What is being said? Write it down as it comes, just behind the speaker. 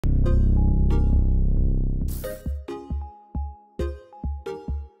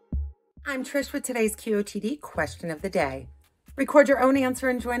I'm Trish with today's QOTD Question of the Day. Record your own answer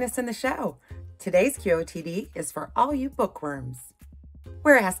and join us in the show. Today's QOTD is for all you bookworms.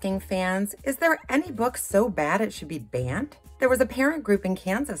 We're asking fans, is there any book so bad it should be banned? There was a parent group in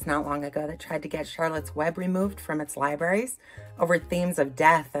Kansas not long ago that tried to get Charlotte's Web removed from its libraries over themes of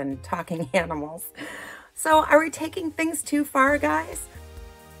death and talking animals. So are we taking things too far, guys?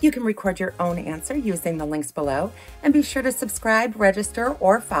 You can record your own answer using the links below, and be sure to subscribe, register,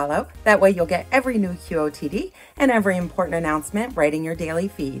 or follow. That way you'll get every new QOTD and every important announcement right in your daily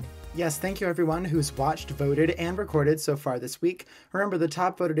feed. Yes, thank you everyone who's watched, voted, and recorded so far this week. Remember, the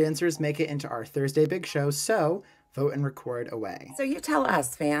top voted answers make it into our Thursday Big Show, so vote and record away. So you tell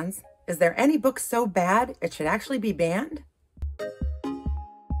us, fans, is there any book so bad it should actually be banned?